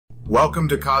Welcome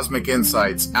to Cosmic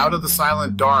Insights. Out of the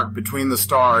silent dark between the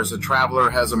stars, a traveler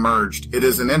has emerged. It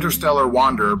is an interstellar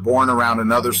wanderer born around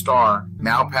another star,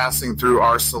 now passing through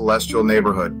our celestial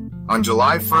neighborhood. On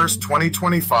July 1st,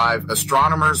 2025,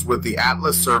 astronomers with the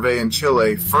Atlas survey in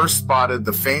Chile first spotted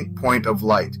the faint point of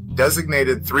light.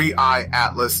 Designated 3I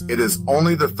Atlas, it is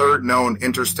only the third known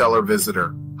interstellar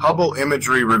visitor. Hubble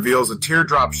imagery reveals a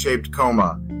teardrop-shaped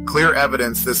coma. Clear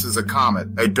evidence this is a comet,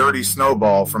 a dirty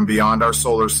snowball from beyond our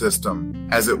solar system.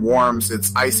 As it warms,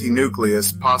 its icy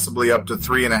nucleus, possibly up to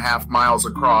 3.5 miles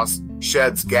across,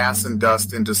 sheds gas and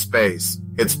dust into space.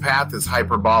 Its path is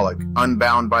hyperbolic,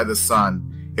 unbound by the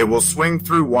sun. It will swing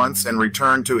through once and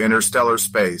return to interstellar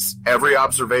space. Every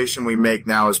observation we make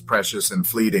now is precious and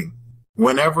fleeting.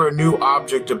 Whenever a new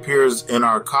object appears in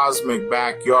our cosmic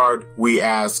backyard, we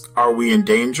ask, are we in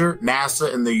danger?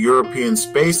 NASA and the European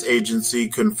Space Agency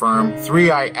confirm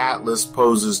 3I Atlas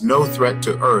poses no threat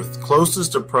to Earth.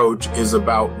 Closest approach is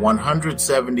about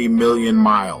 170 million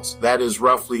miles. That is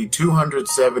roughly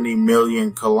 270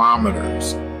 million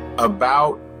kilometers.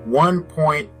 About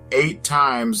 1.8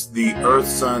 times the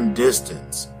Earth-Sun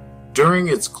distance. During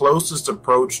its closest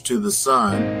approach to the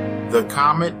Sun, the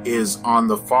comet is on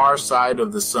the far side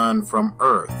of the Sun from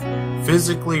Earth,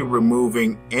 physically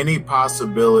removing any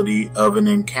possibility of an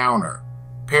encounter.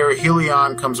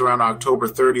 Perihelion comes around October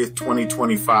 30th,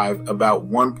 2025, about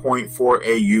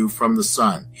 1.4 AU from the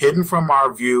Sun, hidden from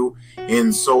our view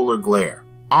in solar glare.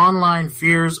 Online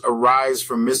fears arise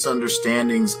from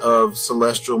misunderstandings of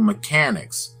celestial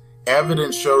mechanics.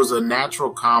 Evidence shows a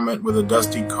natural comet with a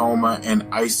dusty coma and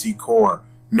icy core,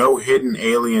 no hidden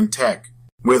alien tech.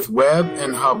 With Webb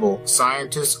and Hubble,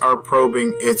 scientists are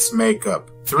probing its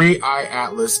makeup. 3I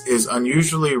Atlas is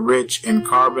unusually rich in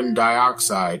carbon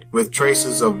dioxide, with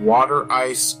traces of water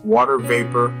ice, water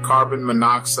vapor, carbon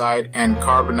monoxide, and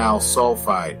carbonyl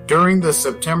sulfide. During the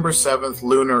September 7th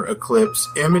lunar eclipse,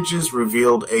 images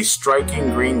revealed a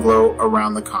striking green glow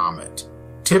around the comet.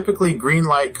 Typically, green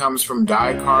light comes from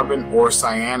dicarbon or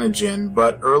cyanogen,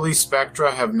 but early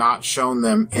spectra have not shown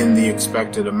them in the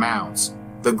expected amounts.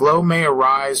 The glow may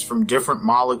arise from different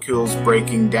molecules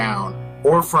breaking down,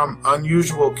 or from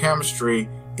unusual chemistry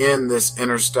in this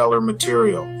interstellar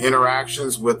material.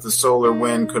 Interactions with the solar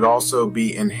wind could also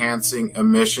be enhancing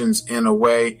emissions in a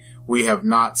way we have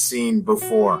not seen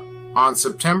before. On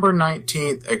September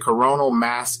 19th, a coronal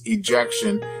mass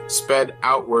ejection sped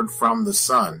outward from the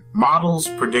Sun. Models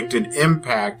predicted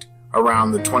impact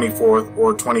around the 24th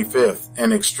or 25th,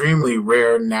 an extremely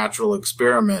rare natural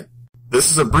experiment. This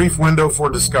is a brief window for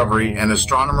discovery, and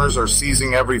astronomers are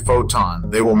seizing every photon.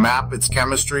 They will map its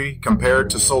chemistry, compare it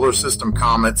to solar system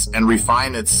comets, and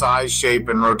refine its size, shape,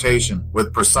 and rotation.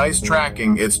 With precise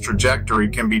tracking, its trajectory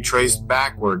can be traced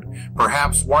backward,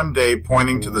 perhaps one day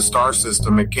pointing to the star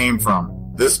system it came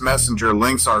from. This messenger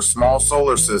links our small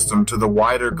solar system to the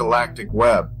wider galactic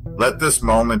web. Let this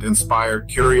moment inspire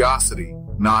curiosity,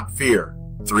 not fear.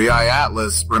 3I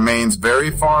Atlas remains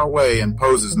very far away and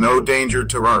poses no danger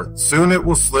to Earth. Soon it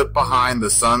will slip behind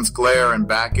the sun's glare and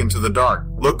back into the dark.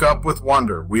 Look up with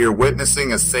wonder. We are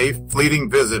witnessing a safe, fleeting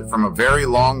visit from a very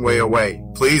long way away.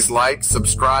 Please like,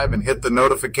 subscribe, and hit the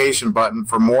notification button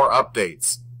for more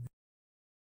updates.